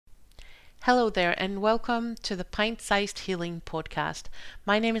Hello there, and welcome to the Pint Sized Healing Podcast.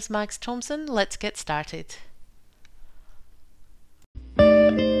 My name is Max Thompson. Let's get started.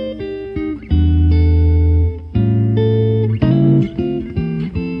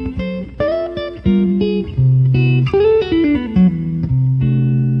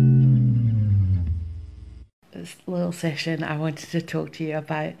 This little session, I wanted to talk to you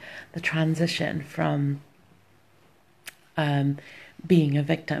about the transition from being a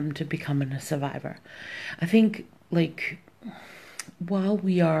victim to becoming a survivor. I think, while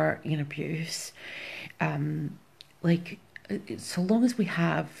we are in abuse, so long as we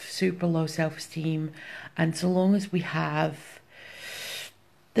have super low self-esteem, and so long as we have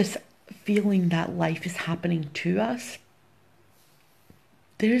this feeling that life is happening to us,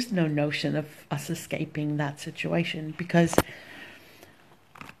 there's no notion of us escaping that situation, because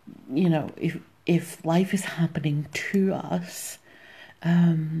if life is happening to us,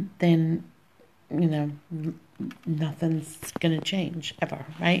 then nothing's going to change ever,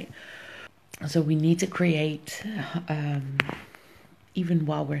 right? So we need to create, even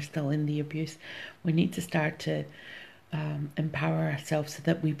while we're still in the abuse, we need to start to empower ourselves so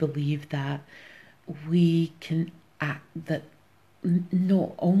that we believe that we can act, that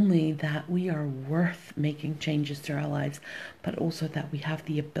not only that we are worth making changes to our lives, but also that we have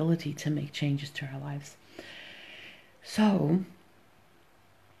the ability to make changes to our lives. So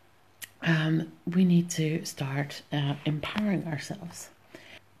we need to start empowering ourselves.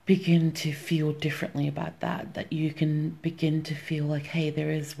 Begin to feel differently about that you can begin to feel like, hey,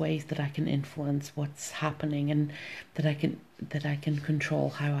 there is ways that I can influence what's happening, and that I can control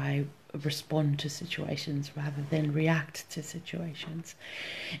how I respond to situations rather than react to situations.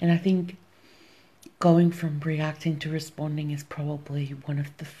 And I think going from reacting to responding is probably one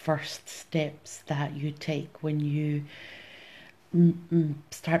of the first steps that you take when you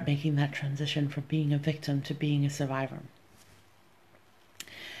start making that transition from being a victim to being a survivor.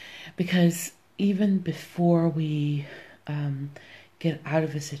 Because even before we get out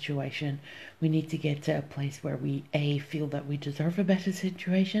of a situation, we need to get to a place where we A, feel that we deserve a better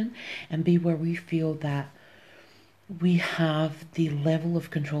situation, and B, where we feel that we have the level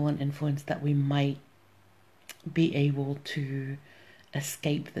of control and influence that we might be able to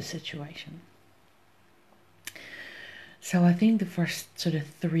escape the situation. So I think the first sort of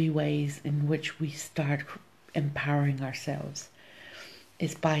 3 ways in which we start empowering ourselves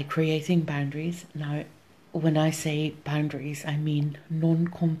is by creating boundaries. Now, when I say boundaries, I mean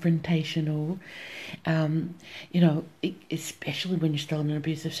non-confrontational. Especially when you're still in an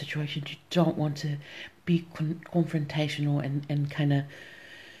abusive situation, you don't want to be confrontational and kind of,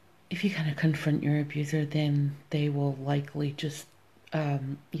 if you kind of confront your abuser, then they will likely just,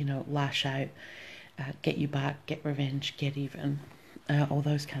 lash out, get you back, get revenge, get even, all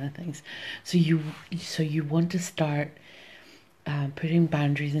those kind of things. So you want to start putting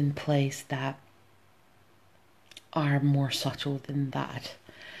boundaries in place that are more subtle than that,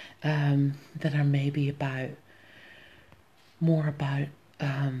 that are maybe more about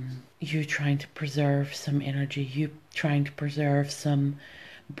you trying to preserve some energy, you trying to preserve some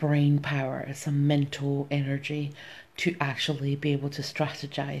brain power, some mental energy to actually be able to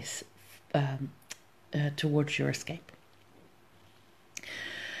strategize towards your escape.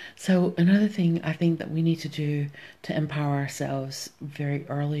 So another thing I think that we need to do to empower ourselves very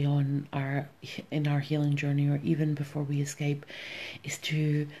early on in our healing journey, or even before we escape, is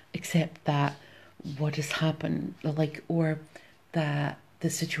to accept that what has happened, or that the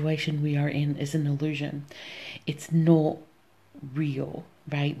situation we are in is an illusion. It's not real,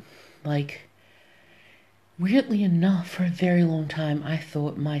 right? Weirdly enough, for a very long time, I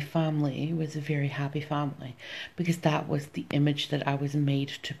thought my family was a very happy family, because that was the image that I was made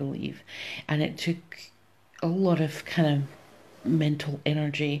to believe. And it took a lot of kind of mental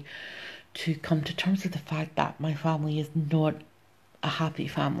energy to come to terms with the fact that my family is not a happy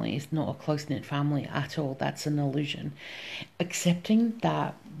family, it's not a close-knit family at all. That's an illusion. Accepting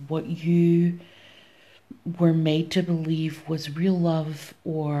that what you were made to believe was real love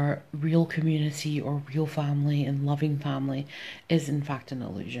or real community or real family and loving family is in fact an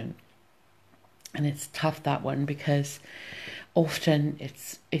illusion. And it's tough, that one, because often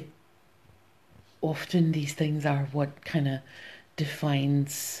often these things are what kind of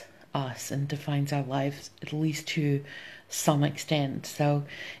defines us and defines our lives, at least to some extent. So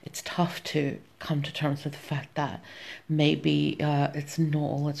it's tough to come to terms with the fact that maybe it's not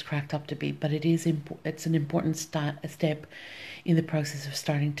all it's cracked up to be, but it's an important step in the process of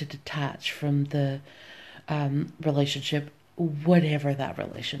starting to detach from the relationship, whatever that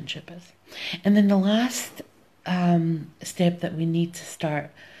relationship is. And then the last step that we need to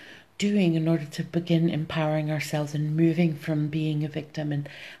start doing in order to begin empowering ourselves and moving from being a victim and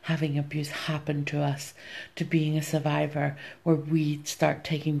having abuse happen to us to being a survivor, where we start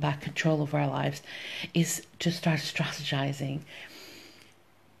taking back control of our lives, is to start strategizing.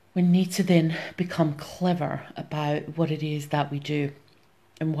 We need to then become clever about what it is that we do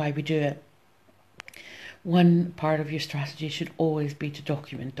and why we do it. One part of your strategy should always be to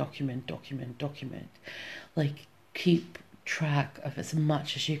document. Like, keep track of as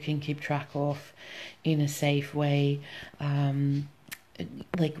much as you can keep track of in a safe way.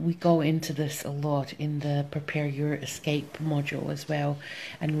 Like, we go into this a lot in the Prepare Your Escape module as well,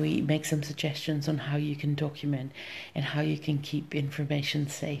 and we make some suggestions on how you can document and how you can keep information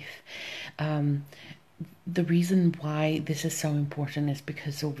safe. The reason why this is so important is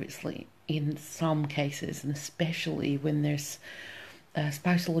because obviously in some cases, and especially when there's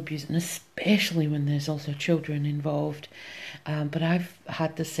spousal abuse, and especially when there's also children involved, but I've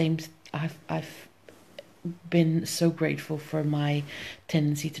had the same, I've been so grateful for my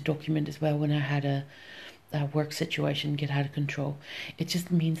tendency to document as well when I had a work situation get out of control. It just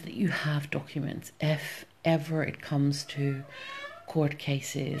means that you have documents if ever it comes to court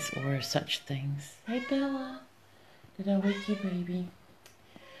cases or such things. Hey Bella, did I wake you, baby?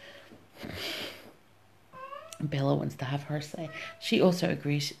 Bella wants to have her say. She also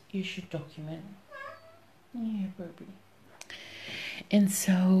agrees you should document. Yeah, baby. And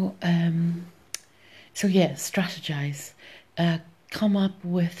so yeah, strategize. Come up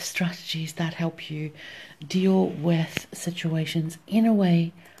with strategies that help you deal with situations in a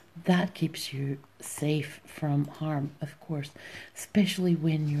way that keeps you safe from harm, of course, especially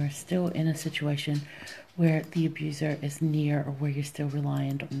when you're still in a situation where the abuser is near, or where you're still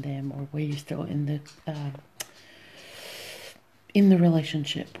reliant on them, or where you're still in the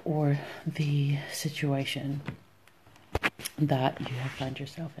relationship or the situation that you have found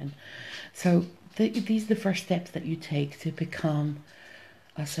yourself in. So these are the first steps that you take to become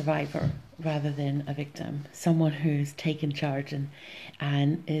a survivor rather than a victim, someone who's taken charge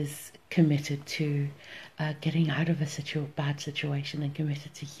and is committed to getting out of a bad situation and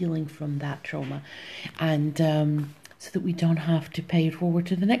committed to healing from that trauma, and so that we don't have to pay it forward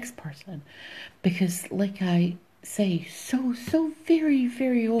to the next person. Because, like I say so very,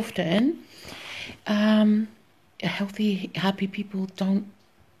 very often, healthy, happy people don't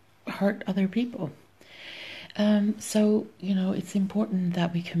hurt other people. So, it's important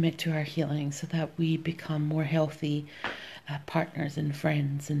that we commit to our healing so that we become more healthy partners and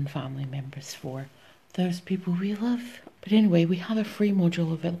friends and family members for those people we love. But anyway, we have a free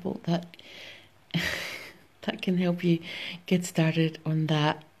module available that that can help you get started on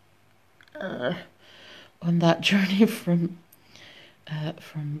that journey from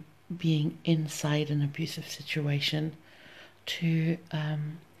being inside an abusive situation to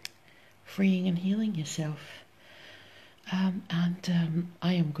freeing and healing yourself. I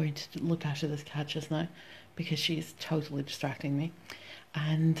am going to look after this cat just now because she's totally distracting me.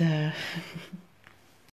 And